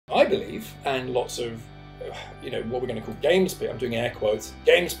believe, and lots of, what we're going to call games people, I'm doing air quotes,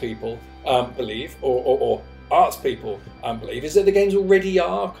 games people believe, or arts people believe, is that the games already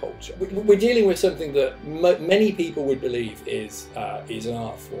are culture. We're dealing with something that many people would believe is an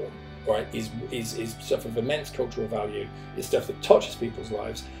art form, right? Is stuff of immense cultural value, is stuff that touches people's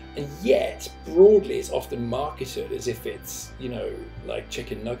lives, and yet broadly it's often marketed as if it's, like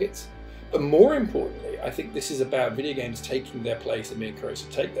chicken nuggets. But more importantly, I think this is about video games taking their place and being encouraged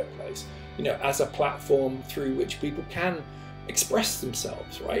to take their place, as a platform through which people can express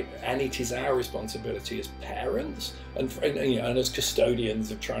themselves, right? And it is our responsibility as parents and as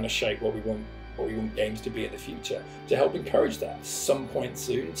custodians of trying to shape what we want games to be in the future, to help encourage that. At some point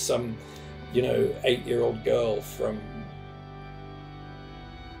soon, some 8-year-old girl from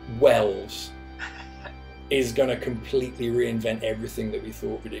Wells is going to completely reinvent everything that we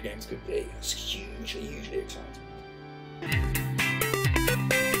thought video games could be. It's hugely exciting.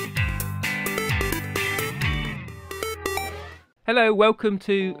 Hello, welcome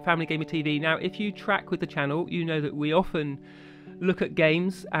to Family Gamer TV. Now, if you track with the channel, you know that we often look at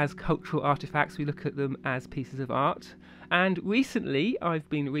games as cultural artifacts. We look at them as pieces of art. And recently, I've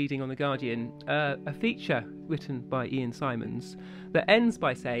been reading on The Guardian a feature written by Iain Simons that ends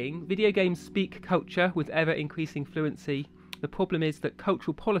by saying, video games speak culture with ever-increasing fluency. The problem is that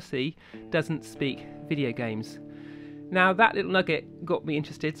cultural policy doesn't speak video games. Now, that little nugget got me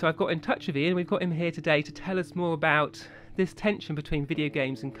interested, so I've got in touch with Iain. We've got him here today to tell us more about this tension between video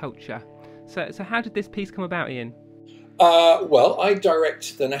games and culture. So how did this piece come about, Iain? Well, I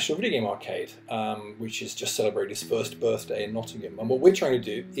direct the National Video Game Arcade, which has just celebrated its first birthday in Nottingham. And what we're trying to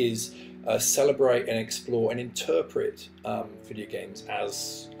do is celebrate and explore and interpret video games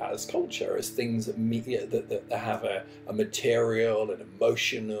as culture, as things that have a material and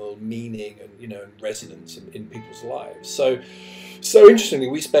emotional meaning and and resonance in people's lives. So interestingly,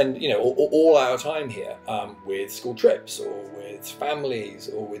 we spend all our time here with school trips, or with families,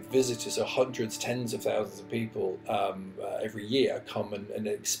 or with visitors. So hundreds, tens of thousands of people every year come and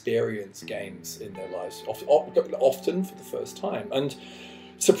experience games in their lives, often for the first time. And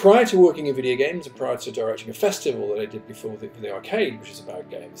so prior to working in video games, and prior to directing a festival that I did before the arcade, which is about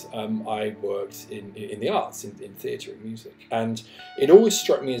games, I worked in the arts, in theatre and music. And it always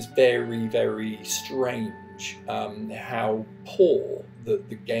struck me as very, very strange how poor the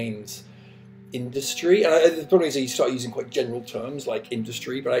games industry, and the problem is that you start using quite general terms like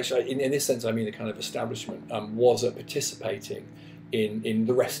industry, but actually in this sense I mean the kind of establishment was at participating in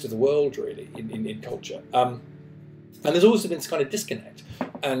the rest of the world, really, in culture. And there's also been this kind of disconnect,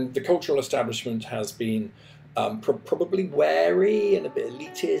 and the cultural establishment has been probably wary and a bit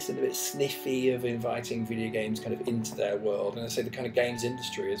elitist and a bit sniffy of inviting video games kind of into their world. And I say the kind of games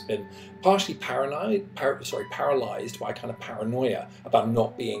industry has been partially paralyzed by kind of paranoia about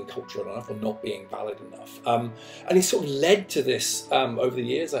not being cultural enough or not being valid enough. And it's sort of led to this over the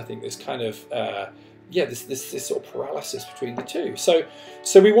years, I think, this kind of this sort of paralysis between the two. So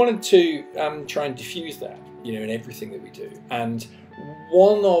we wanted to try and diffuse that, in everything that we do. And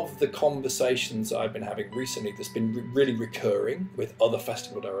one of the conversations I've been having recently that's been really recurring with other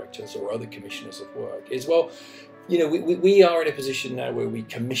festival directors or other commissioners of work is, well, we are in a position now where we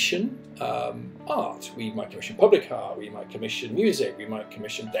commission art. We might commission public art, we might commission music, we might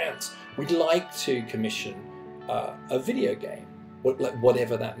commission dance. We'd like to commission a video game,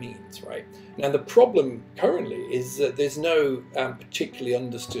 whatever that means, right? Now, the problem currently is that there's no particularly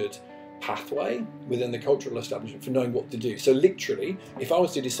understood pathway within the cultural establishment for knowing what to do. So literally, if I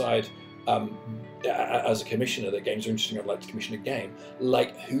was to decide as a commissioner that games are interesting, I'd like to commission a game,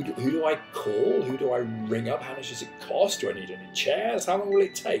 like who do I call? Who do I ring up? How much does it cost? Do I need any chairs? How long will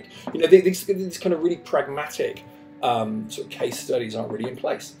it take? These kind of really pragmatic sort of case studies aren't really in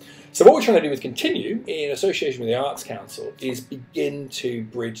place. So what we're trying to do with Continue, in association with the Arts Council, is begin to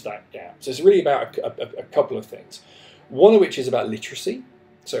bridge that gap. So it's really about a couple of things. One of which is about literacy.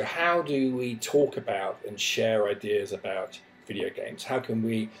 So how do we talk about and share ideas about video games? How can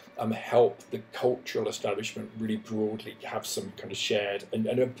we help the cultural establishment really broadly have some kind of shared and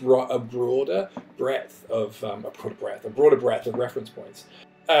a broader breadth of reference points?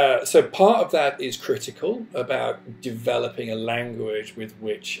 So part of that is critical about developing a language with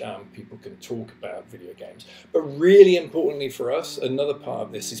which people can talk about video games. But really importantly for us, another part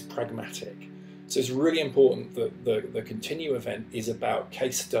of this is pragmatic. So it's really important that the Continue event is about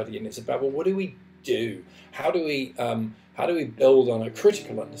case study, and it's about, well, what do we do? How do we build on a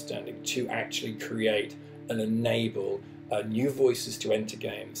critical understanding to actually create and enable new voices to enter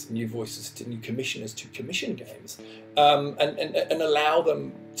games, new commissioners to commission games, and allow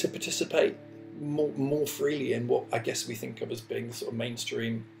them to participate more freely in what I guess we think of as being the sort of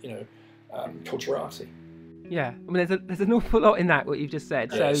mainstream, culturality. Yeah, I mean, there's an awful lot in that what you've just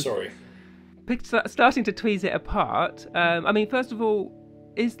said. Yeah, So sorry. Starting to tweeze it apart. I mean, first of all,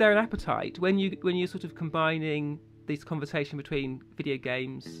 is there an appetite when you're sort of combining this conversation between video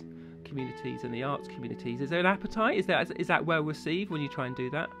games communities and the arts communities? Is there an appetite? Is that well received when you try and do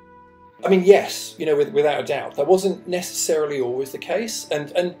that? I mean, yes, without a doubt. That wasn't necessarily always the case,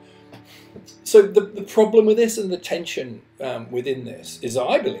 and so the problem with this and the tension within this is,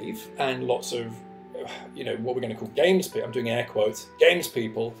 I believe, and lots of what we're going to call games people, I'm doing air quotes, games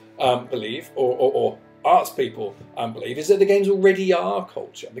people believe, or arts people believe, is that the games already are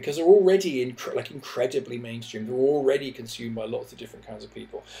culture, because they're already incredibly mainstream. They're already consumed by lots of different kinds of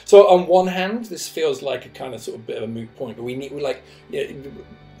people. So on one hand, this feels like a kind of sort of bit of a moot point, but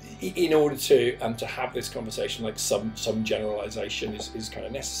in order to have this conversation, like some generalization is kind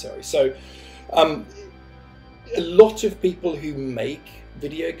of necessary. So a lot of people who make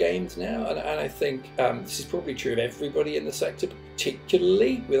video games now, and I think this is probably true of everybody in the sector,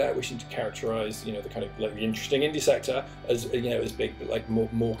 particularly, without wishing to characterize the kind of like the interesting indie sector as as big, but like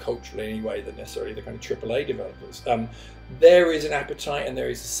more culturally anyway than necessarily the kind of AAA developers. There is an appetite, and there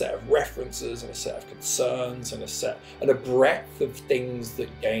is a set of references and a set of concerns and a breadth of things that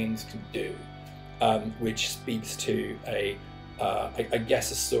games can do, which speaks to I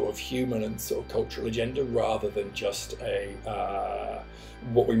guess a sort of human and sort of cultural agenda, rather than just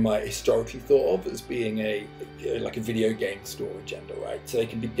what we might historically thought of as being a video game store agenda, right? So they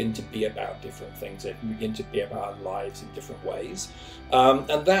can begin to be about different things. They can begin to be about our lives in different ways,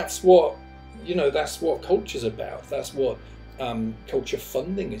 and that's what culture's about. That's what culture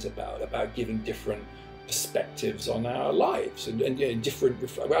funding is about giving different perspectives on our lives and different.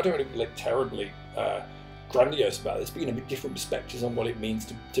 I don't want to be like terribly grandiose about this, but different perspectives on what it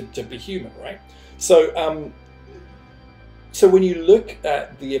means to be human, right? So when you look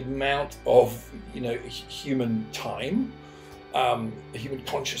at the amount of human time, human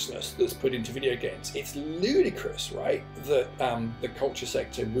consciousness that's put into video games, it's ludicrous, right? That the culture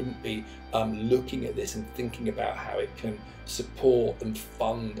sector wouldn't be looking at this and thinking about how it can support and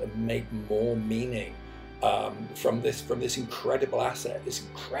fund and make more meaning from this incredible asset, this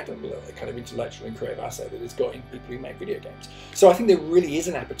incredible kind of intellectual and creative asset that it's got in people who make video games. So I think there really is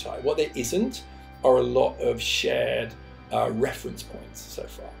an appetite. What there isn't are a lot of shared reference points so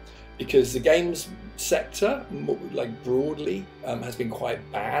far, because the games sector, like broadly, has been quite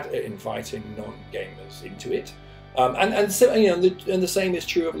bad at inviting non-gamers into it, and so and the same is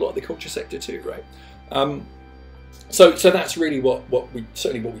true of a lot of the culture sector too, right? So that's really what we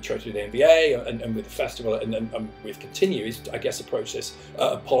try to do at NVA and with the festival and with Continue is, I guess, approach this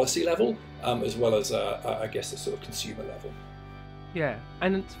at a policy level as well as I guess a sort of consumer level. Yeah,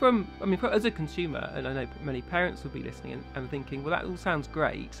 and as a consumer, and I know many parents will be listening and thinking, well, that all sounds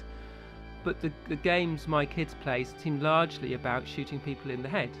great, but the games my kids play seem largely about shooting people in the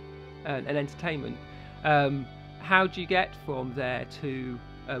head and entertainment. How do you get from there to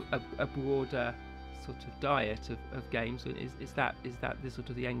a broader sort of diet of games? Is that the sort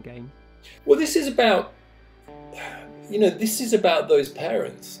of the end game? Well, this is about those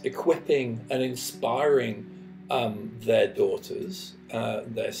parents equipping and inspiring their daughters,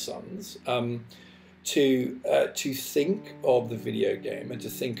 their sons, to think of the video game and to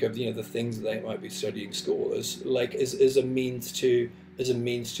think of the things that they might be studying in school as a means to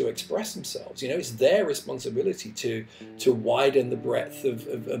express themselves. It's their responsibility to widen the breadth of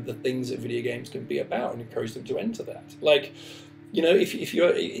the things that video games can be about and encourage them to enter that.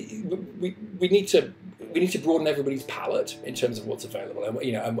 We need to broaden everybody's palette in terms of what's available, and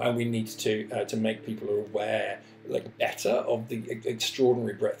we need to make people aware better of the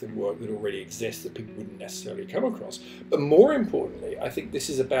extraordinary breadth of work that already exists that people wouldn't necessarily come across. But more importantly, I think this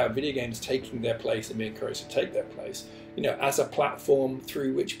is about video games taking their place and being encouraged to take their place, as a platform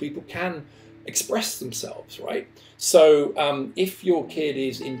through which people can express themselves, right? So if your kid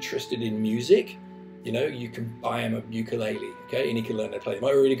is interested in music, you can buy him a ukulele, okay, and he can learn to play. They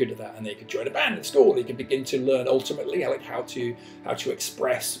might be really good at that, and they can join a band in school. He can begin to learn ultimately how to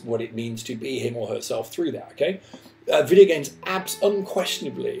express what it means to be him or herself through that. Okay, video games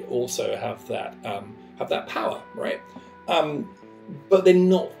unquestionably also have that power, right? But they're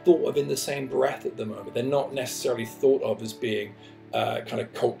not thought of in the same breath at the moment. They're not necessarily thought of as being kind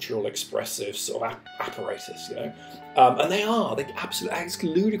of cultural, expressive sort of apparatus, you know. And they're absolutely, it's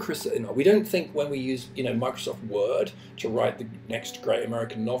ludicrous that they're not. We don't think when we use, you know, Microsoft Word to write the next great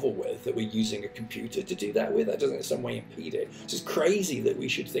American novel with, that we're using a computer to do that with. That doesn't in some way impede it. It's just crazy that we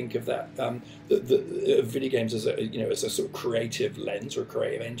should think of that, the video games as a, you know, as a sort of creative lens or a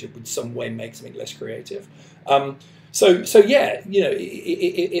creative engine would some way make something less creative. So yeah, you know,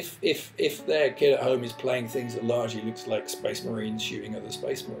 if their kid at home is playing things that largely looks like Space Marines shooting other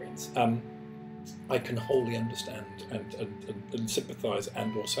Space Marines, I can wholly understand and sympathise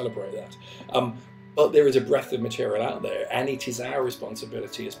and or celebrate that. But there is a breadth of material out there, and it is our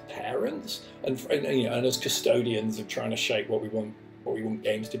responsibility as parents and, you know, and as custodians of trying to shape what we want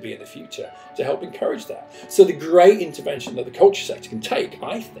games to be in the future, to help encourage that. So the great intervention that the culture sector can take,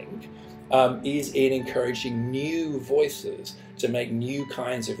 I think, is in encouraging new voices to make new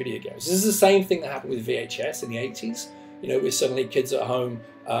kinds of video games. This is the same thing that happened with VHS in the 80s, you know, where suddenly kids at home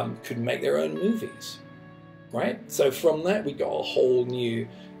could make their own movies, right? So from that we got a whole new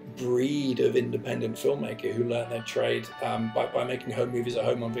breed of independent filmmaker who learned their trade by making home movies at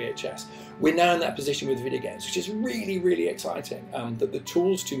home on VHS. We're now in that position with video games, which is really, really exciting, that the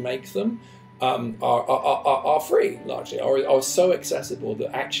tools to make them are free, largely, are so accessible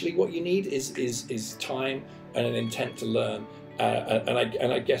that actually what you need is time and an intent to learn, and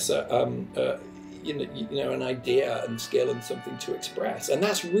I guess you know, an idea and skill and something to express, and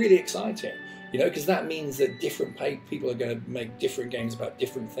that's really exciting, you know, because that means that different people are going to make different games about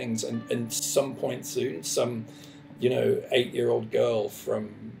different things, and some point soon, some, you know, 8-year-old girl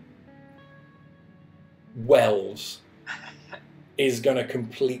from Wells is going to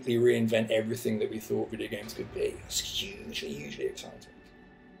completely reinvent everything that we thought video games could be. It's hugely exciting.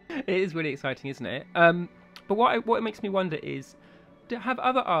 It is really exciting, isn't it? But what it makes me wonder is, have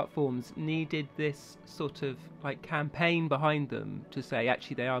other art forms needed this sort of like campaign behind them to say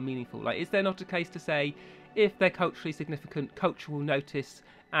actually they are meaningful? Like, is there not a case to say if they're culturally significant, culture will notice,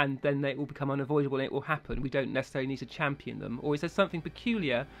 and then it will become unavoidable and it will happen? We don't necessarily need to champion them, or is there something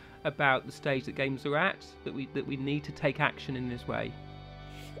peculiar about the stage that games are at that we need to take action in this way?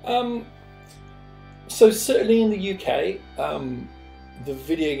 So certainly in the UK, the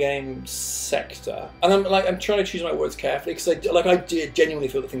video game sector, and I'm trying to choose my words carefully, because I genuinely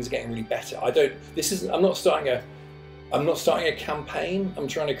feel that things are getting really better. I'm not starting a campaign. I'm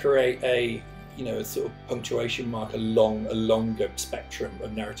trying to create a, you know, a sort of punctuation mark along a longer spectrum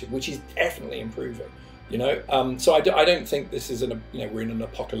of narrative, which is definitely improving. You know, so I don't think this is you know, we're in an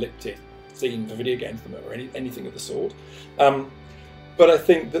apocalyptic theme for video games at the moment, or anything of the sort. But I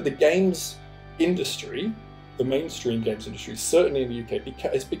think that the games industry, the mainstream games industry, certainly in the UK,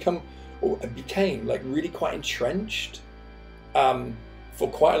 has became like really quite entrenched for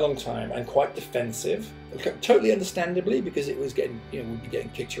quite a long time, and quite defensive, totally understandably, because it was getting, you know, would be getting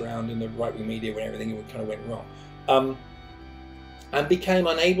kicked around in the right-wing media when everything kind of went wrong. And became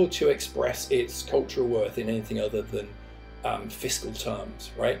unable to express its cultural worth in anything other than fiscal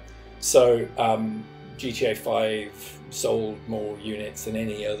terms, right? So GTA 5 sold more units than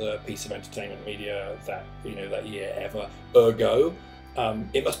any other piece of entertainment media that, you know, that year ever. Ergo,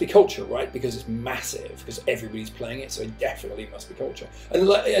 it must be culture, right? Because it's massive, because everybody's playing it, so it definitely must be culture, and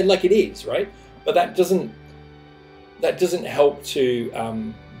like it is, right? But that doesn't help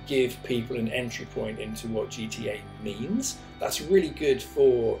to give people an entry point into what GTA means. That's really good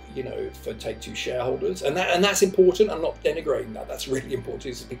for, you know, for Take-Two shareholders, and that's important. I'm not denigrating that. That's really important.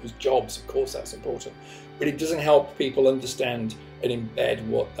 It's people's jobs, of course, that's important. But it doesn't help people understand and embed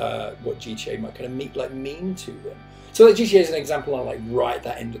what GTA might kind of mean to them. So like GTA is an example on like right at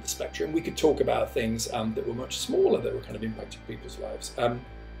that end of the spectrum. We could talk about things that were much smaller, that were kind of impacting people's lives,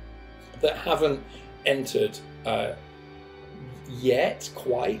 that haven't entered yet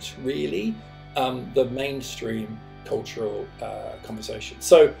quite really the mainstream cultural conversation.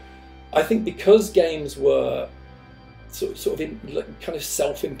 So I think because games were sort of kind of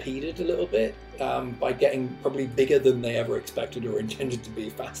self-impeded a little bit by getting probably bigger than they ever expected or intended to be,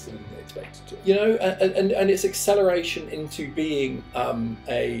 faster than they expected to, you know, and its acceleration into being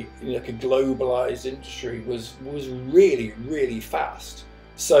a globalized industry was really, really fast.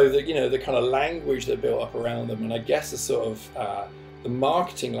 So that, you know, the kind of language that built up around them, and I guess the sort of the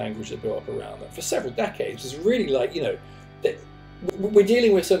marketing language that built up around them for several decades, was really like, you know, that we're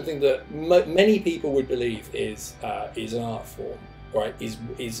dealing with something that many people would believe is an art form, right?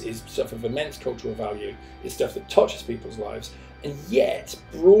 Is stuff of immense cultural value, is stuff that touches people's lives, and yet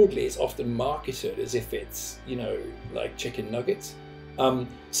broadly it's often marketed as if it's, you know, like chicken nuggets.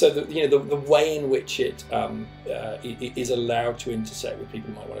 So the way in which it is allowed to intersect with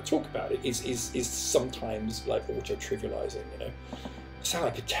people who might want to talk about it is sometimes like auto-trivializing. I sound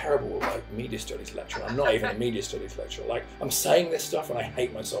like a terrible media studies lecturer. I'm not even a media studies lecturer. Like, I'm saying this stuff and I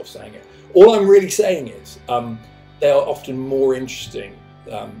hate myself saying it. All I'm really saying is they are often more interesting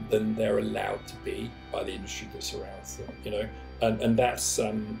than they're allowed to be by the industry that surrounds them. And that's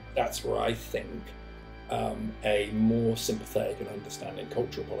where I think a more sympathetic and understanding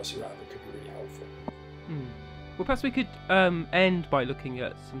cultural policy around it could be really helpful. Well, perhaps we could end by looking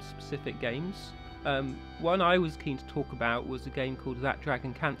at some specific games. One I was keen to talk about was a game called That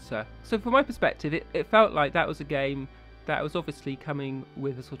Dragon Cancer. So from my perspective, it felt like that was a game that was obviously coming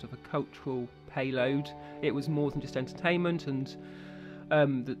with a sort of a cultural payload. It was more than just entertainment, and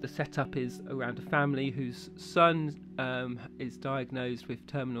the setup is around a family whose son is diagnosed with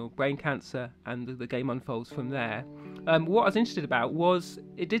terminal brain cancer, and the game unfolds from there. What I was interested about was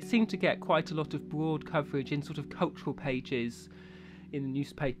it did seem to get quite a lot of broad coverage in sort of cultural pages in the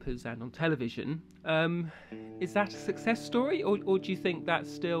newspapers and on television. Is that a success story, or do you think that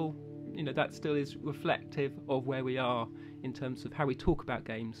still is reflective of where we are in terms of how we talk about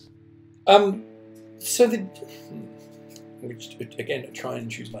games? Again, try and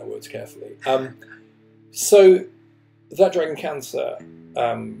choose my words carefully. So, That Dragon Cancer,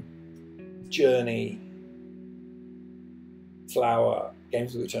 Journey, Flower,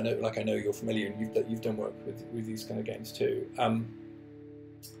 games with which I know you're familiar, and you've done work with these kind of games too.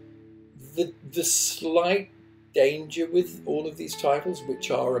 The slight danger with all of these titles,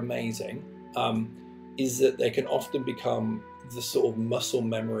 which are amazing, is that they can often become the sort of muscle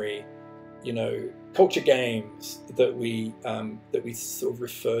memory, culture games that we sort of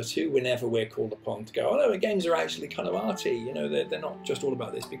refer to whenever we're called upon to go, oh no, the games are actually kind of arty. They're not just all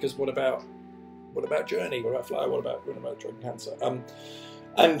about this, because what about Journey? What about Flower? What about Dragon Cancer?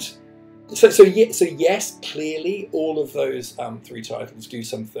 And so yes, clearly all of those three titles do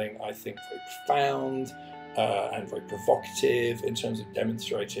something I think very profound and very provocative in terms of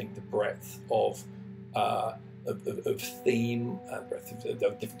demonstrating the breadth of theme, breadth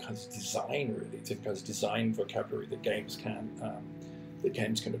of different kinds of design, really, different kinds of design vocabulary that games can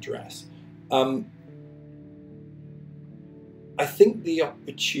address. I think the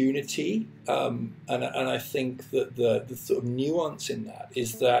opportunity, and I think that the sort of nuance in that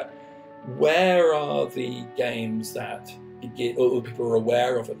is that where are the games that begin, or people are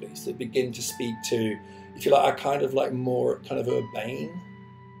aware of at least, that begin to speak to, if you like, a kind of like more kind of urbane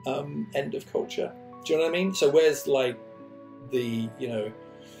end of culture. Do you know what I mean? So where's like the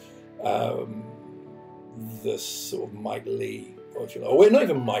the sort of Mike Lee, or if you like, or not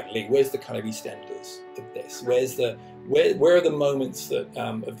even Mike Lee, where's the kind of EastEnders of this? Where are the moments that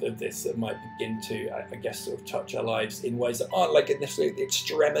of this that might begin to, I guess, sort of touch our lives in ways that aren't like necessarily the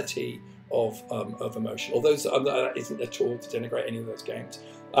extremity of emotion, although that isn't at all to denigrate any of those games.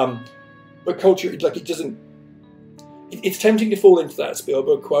 But culture, like, it doesn't. It's tempting to fall into that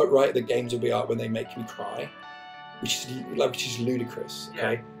Spielberg quote, right? The games will be art when they make me cry, which is ludicrous.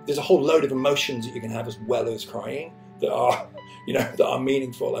 Okay, there's a whole load of emotions that you can have as well as crying that are, that are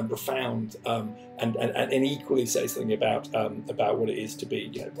meaningful and profound, and equally say something about what it is to be,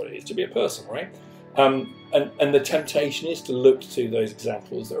 what it is to be a person, right? And the temptation is to look to those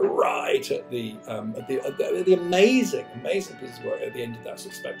examples that are right at the amazing pieces of work at the end of that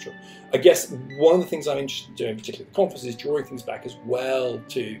sort of spectrum. I guess one of the things I'm interested in doing, particularly at the conference, is drawing things back as well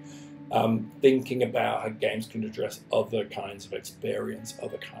to thinking about how games can address other kinds of experience,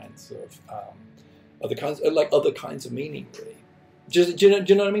 other kinds of meaning, really. Do you know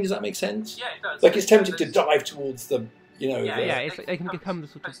what I mean? Does that make sense? Yeah, it does. Like, it's tempting to dive towards the, it's like they can become the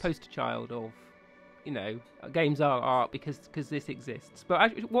sort of poster child of, games are art because this exists. But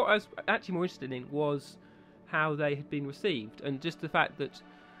actually, what I was actually more interested in was how they had been received, and just the fact that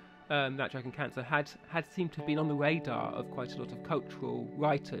That Dragon Cancer had seemed to have been on the radar of quite a lot of cultural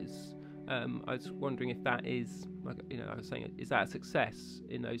writers. I was wondering if that is, I was saying, is that a success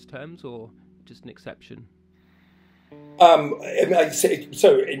in those terms or just an exception? I'd say,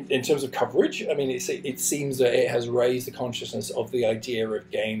 so in terms of coverage, I mean, it seems that it has raised the consciousness of the idea of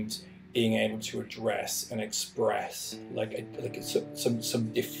games being able to address and express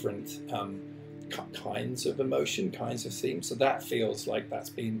some different kinds of emotion, kinds of themes. So that feels like that's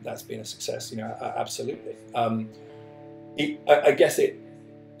been a success. Absolutely. I guess it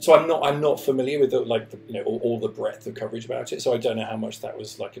So I'm not familiar with all the breadth of coverage about it. So I don't know how much that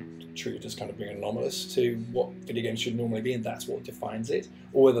was like treated as kind of being anomalous to what video games should normally be, and that's what defines it,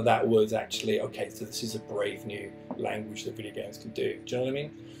 or whether that was actually okay. So this is a brave new language that video games can do. Do you know what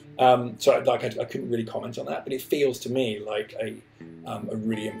I mean? So I couldn't really comment on that, but it feels to me like a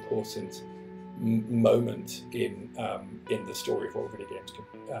really important moment in the story of what video games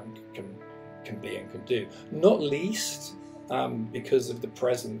can be and can do. Not least. Because of the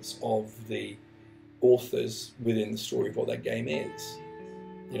presence of the authors within the story of what that game is,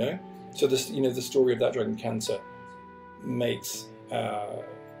 So this, the story of That Dragon Cancer makes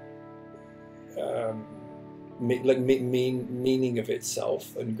meaning of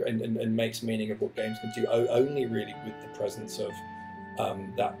itself and makes meaning of what games can do only really with the presence of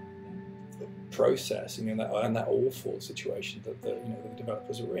that process and that awful situation that the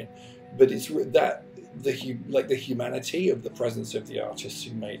developers are in. But it's that. The humanity of the presence of the artists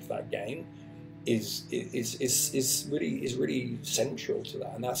who made that game is really central to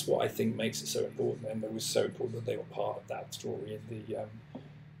that, and that's what I think makes it so important. And it was so important that they were part of that story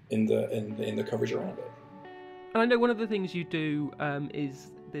in the coverage around it. And I know one of the things you do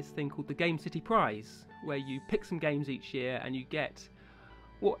is this thing called the GameCity Prize, where you pick some games each year and you get.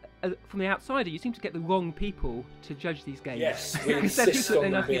 From the outsider, you seem to get the wrong people to judge these games. Yes, we insist on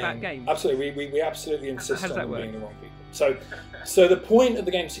them being, about games. Absolutely, we absolutely insist on them being the wrong people. So the point of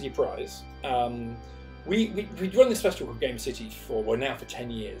the GameCity Prize, we run this festival called GameCity for 10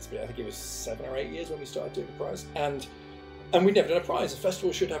 years, but I think it was 7 or 8 years when we started doing the prize, and we'd never done a prize. A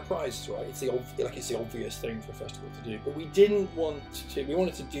festival should have prizes, right? It's the obvious thing for a festival to do, but we didn't want to. We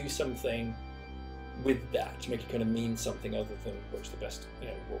wanted to do something with that to make it kind of mean something other than what's the best,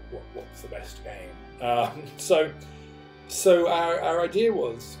 what's the best game. So our idea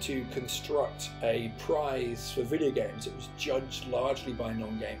was to construct a prize for video games that was judged largely by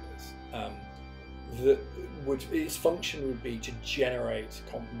non-gamers. Its function would be to generate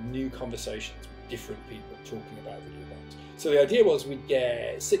new conversations with different people talking about video games. So the idea was we'd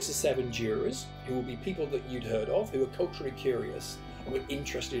get 6 or 7 jurors who would be people that you'd heard of, who are culturally curious and were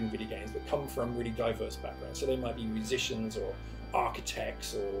interested in video games, but come from really diverse backgrounds. So they might be musicians or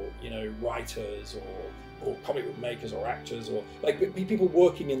architects or writers or comic book makers or actors or people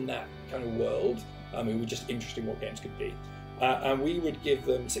working in that kind of world who were just interested in what games could be. And we would give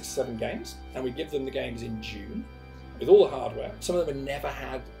them 6 or 7 games, and we'd give them the games in June with all the hardware. Some of them had never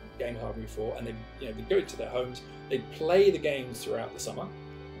had game hardware before, and they'd go into their homes. They'd play the games throughout the summer.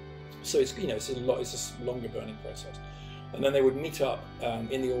 So it's a longer burning process. And then they would meet up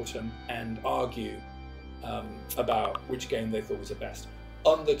in the autumn and argue about which game they thought was the best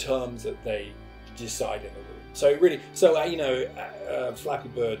on the terms that they decide in the room. Flappy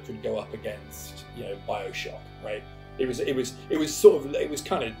Bird could go up against BioShock, right? It was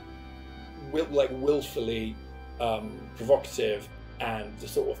kind of willfully provocative and the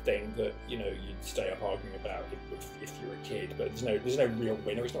sort of thing that you'd stay up arguing about if you're a kid. But there's no real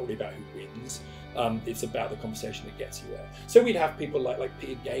winner. It's not really about who wins. It's about the conversation that gets you there. So we'd have people like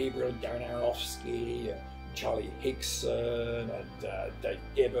Peter Gabriel, Darren Aronofsky, Charlie Hickson, and Dave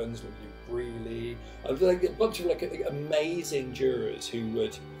Gibbons, Luke Brealey, a bunch of amazing jurors who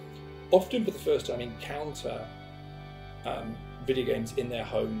would often for the first time encounter video games in their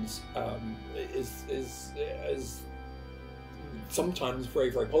homes is sometimes very,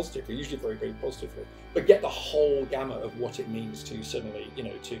 very positively, usually very, very positively, but get the whole gamut of what it means to suddenly,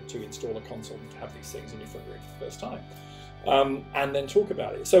 to install a console and to have these things in your front room for the first time, and then talk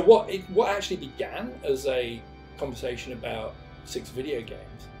about it. So what actually began as a conversation about 6 video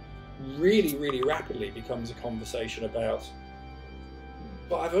games really, really rapidly becomes a conversation about,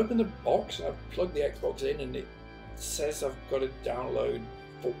 but I've opened the box, I've plugged the Xbox in, and it says I've got to download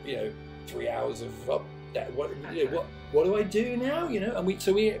 3 hours of what do I do now? And we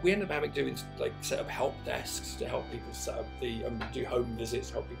ended up having to set up help desks to help people set up do home visits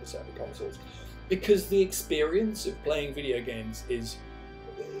to help people set up the consoles, because the experience of playing video games is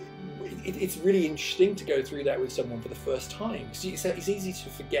it's really interesting to go through that with someone for the first time. It's easy to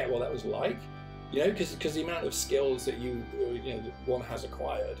forget what that was like, because the amount of skills that that one has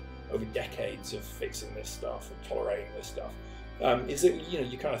acquired over decades of fixing this stuff and tolerating this stuff. Is that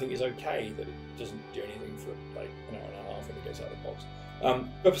you kind of think it's okay that it doesn't do anything for an hour and a half when it goes out of the box.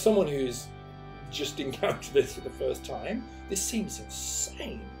 But for someone who's just encountered this for the first time, this seems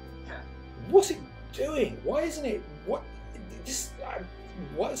insane. What's it doing? Why isn't it? What is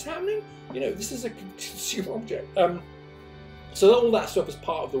happening? This is a consumer object. So all that stuff as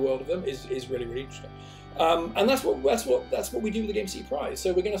part of the world of them is really, really interesting. And that's what we do with the GameCity Prize.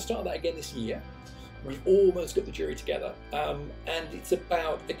 So we're going to start that again this year. We've almost got the jury together, and it's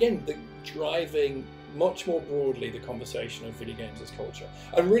about, again, the driving much more broadly the conversation of video games as culture.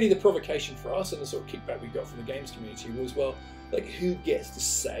 And really the provocation for us and the sort of kickback we got from the games community was, well, like, who gets to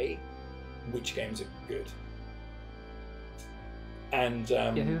say which games are good? And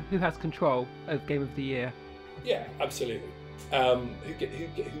who has control of Game of the Year? Yeah, absolutely.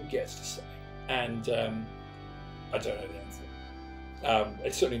 Who gets to say? And I don't know the answer.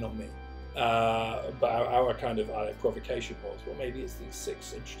 It's certainly not me. But our kind of provocation was, well, maybe it's these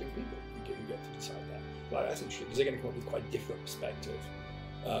 6 interesting people who get to decide that. Like, that's interesting, because they're going to come up with quite a different perspective,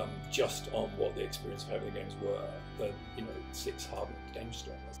 just on what the experience of having the games were, than 6 Harvard game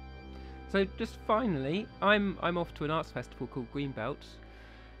streamers. So just finally, I'm off to an arts festival called Greenbelt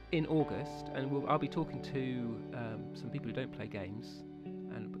in August, and I'll be talking to some people who don't play games,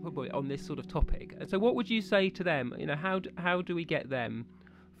 and probably on this sort of topic. And so, what would you say to them? How do we get them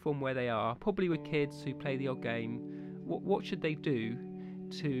from where they are? Probably with kids who play the odd game. What should they do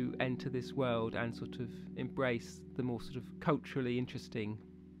to enter this world and sort of embrace the more sort of culturally interesting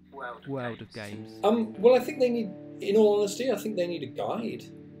world of games? Well, I think they need, in all honesty, I think they need a guide.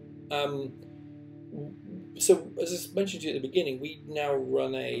 So, as I mentioned to you at the beginning, we now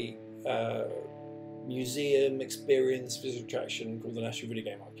run a museum experience visitor attraction called the National Video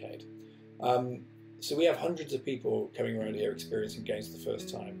Game Arcade. So we have hundreds of people coming around here experiencing games for the first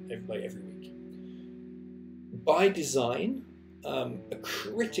time every week. By design, a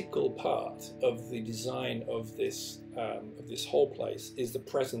critical part of the design of this whole place is the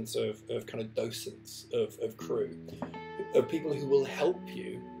presence of kind of docents, of crew, of people who will help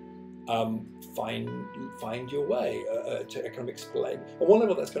you find your way, to kind of explain. On one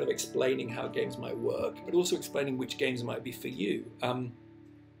level, that's kind of explaining how games might work, but also explaining which games might be for you. And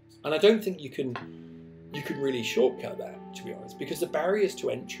I don't think you can really shortcut that, to be honest, because the barriers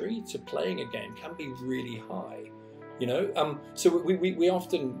to entry to playing a game can be really high. So we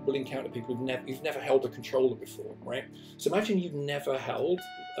often will encounter people who've never held a controller before, right? So imagine you've never held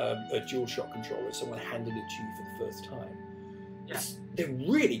a DualShock controller, someone handed it to you for the first time. They're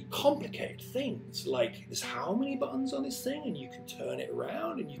really complicated things. Like, there's how many buttons on this thing, and you can turn it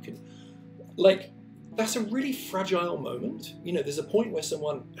around, and you can, that's a really fragile moment. There's a point where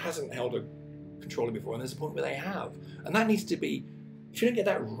someone hasn't held a controller before, and there's a point where they have, and that needs to be. If you don't get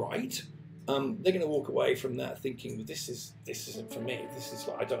that right, they're going to walk away from that thinking, well, this isn't for me. This is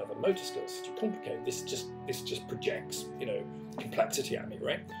I don't have the motor skills. It's too complicated. This just projects complexity at me,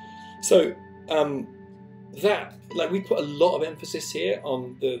 right? So. That, we put a lot of emphasis here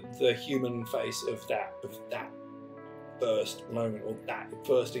on the human face of that first moment, or that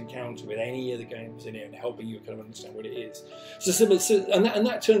first encounter with any of the games in here, and helping you kind of understand what it is. And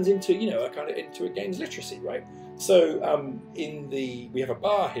that turns into into a games literacy, right? So we have a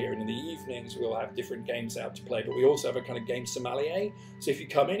bar here, and in the evenings we'll have different games out to play, but we also have a kind of game sommelier. So if you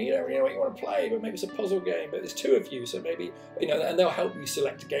come in, you don't really know what you want to play, but maybe it's a puzzle game, but there's 2 of you, so maybe and they'll help you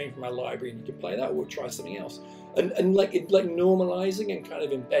select a game from our library, and you can play that, or we'll try something else. And normalizing and kind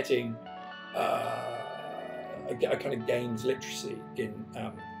of embedding a kind of games literacy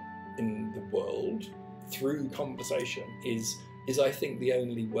in the world through conversation is I think the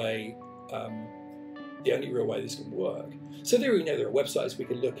only way, the only real way this can work. So there are websites we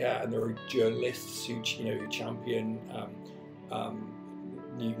can look at, and there are journalists who champion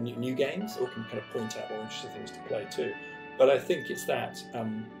new games, or can kind of point out more interesting things to play too. But I think it's that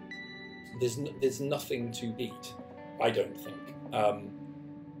there's nothing to beat, I don't think,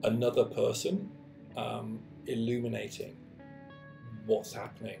 another person illuminating what's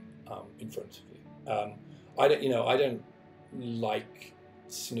happening in front of you. I don't like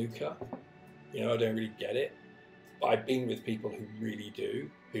snooker. I don't really get it. But I've been with people who really do,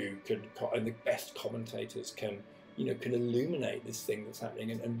 who can, and the best commentators can illuminate this thing that's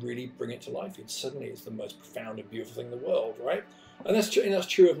happening and really bring it to life. And suddenly it's the most profound and beautiful thing in the world, right? And that's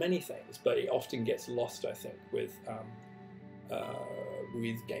true of many things, but it often gets lost, I think, with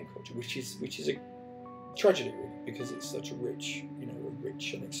game culture, which is a tragedy, really, because it's such a rich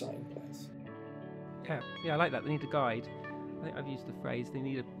and exciting place. Yeah, I like that. They need a guide. I think I've used the phrase they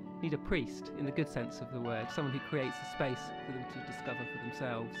need a priest, in the good sense of the word, someone who creates a space for them to discover for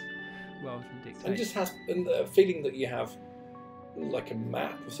themselves rather than dictate. And just has a feeling that you have like a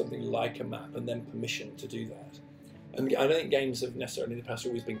map, or something like a map, and then permission to do that. And I don't think games have necessarily in the past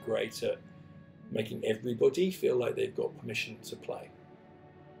always been great at making everybody feel like they've got permission to play.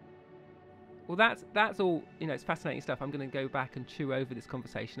 Well, that's all. It's fascinating stuff. I'm going to go back and chew over this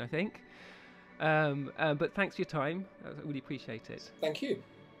conversation, I think. But thanks for your time. I really appreciate it. Thank you.